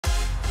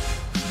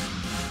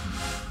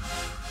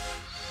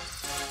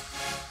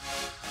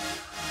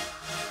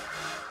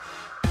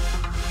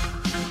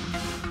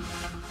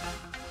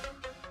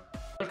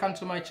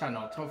welcome to my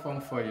channel, Top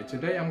Phone for You.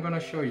 Today I'm going to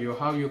show you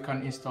how you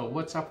can install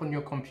WhatsApp on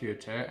your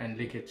computer and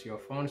link it to your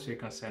phone so you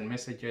can send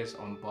messages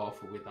on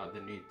both without the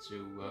need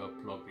to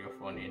plug your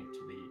phone into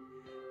the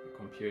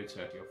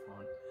computer, your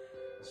phone.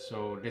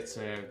 So let's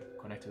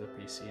connect to the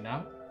PC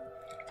now.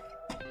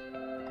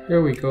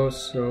 Here we go.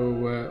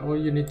 So all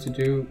you need to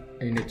do,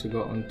 you need to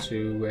go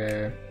onto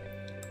the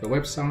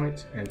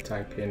website and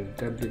type in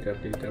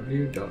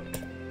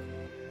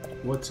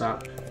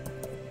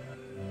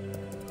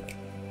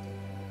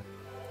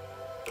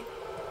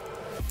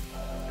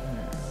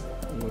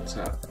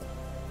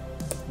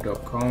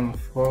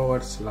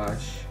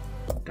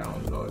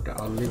whatsapp.com/download.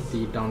 I'll leave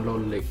the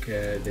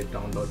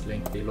download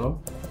link below,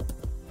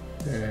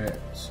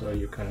 so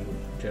you can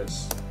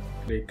just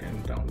click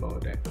and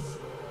download it.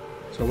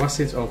 So once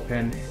it's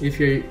open, if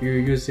you're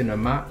using a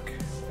Mac,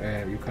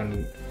 you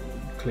can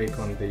click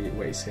on the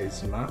where it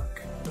says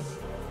Mac,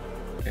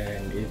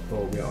 and if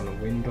we're on a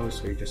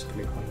Windows, so you just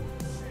click on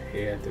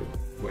here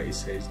where it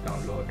says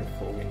download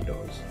for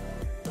Windows.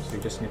 So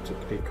you just need to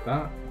click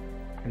that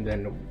and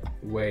then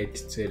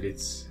wait till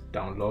it's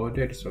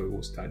downloaded, so it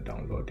will start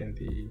downloading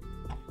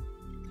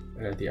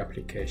the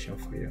application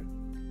for you.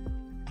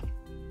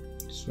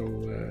 So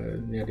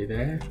nearly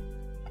there.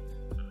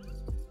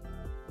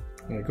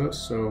 There we go.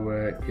 So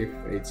if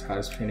it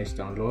has finished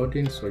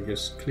downloading, so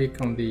just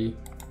click on the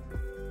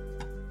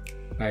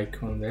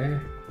icon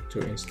there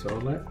to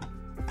install it.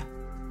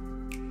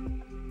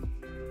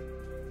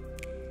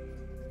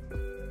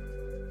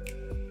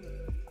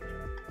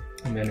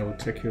 And then it will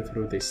take you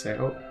through the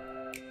setup.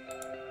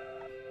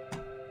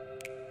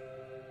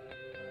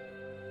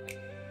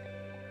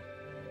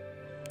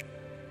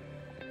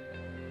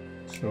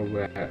 So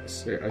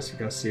as you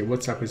can see,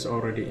 WhatsApp is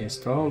already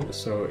installed.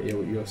 So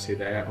you'll see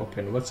there,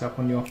 open WhatsApp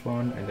on your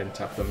phone and then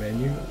tap the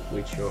menu,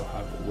 which you'll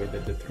have with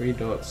the three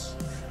dots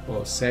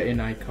or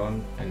setting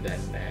icon, and then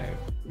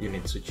you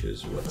need to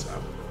choose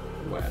WhatsApp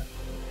web.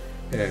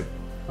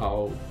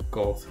 I'll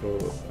go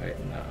through right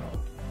now.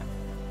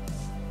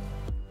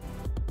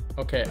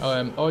 Okay,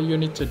 all you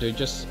need to do,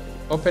 just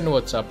open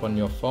WhatsApp on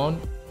your phone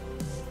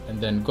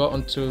and then go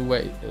onto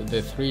where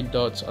the three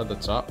dots at the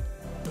top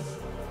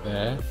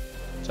there.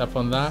 Tap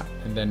on that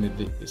and then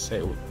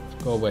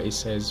go where it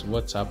says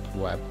WhatsApp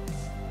web.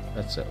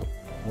 That's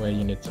where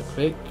you need to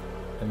click,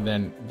 and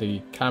then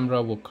the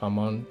camera will come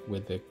on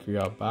with the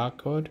QR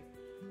barcode.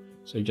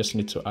 So you just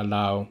need to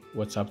allow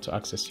WhatsApp to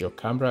access your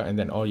camera, and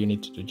then all you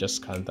need to do, just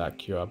scan that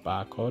QR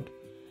barcode,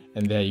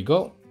 and there you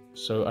go.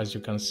 So as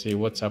you can see,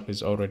 WhatsApp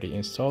is already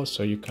installed,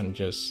 so you can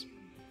just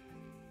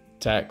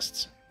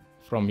text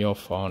from your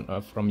phone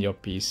or from your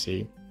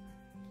PC,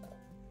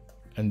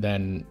 and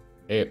then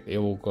it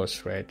will go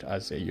straight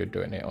as you're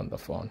doing it on the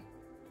phone.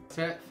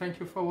 Thank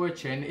you for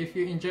watching. If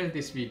you enjoyed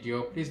this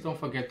video, please don't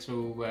forget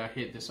to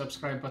hit the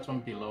subscribe button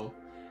below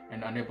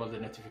and enable the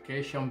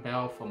notification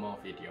bell for more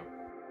videos.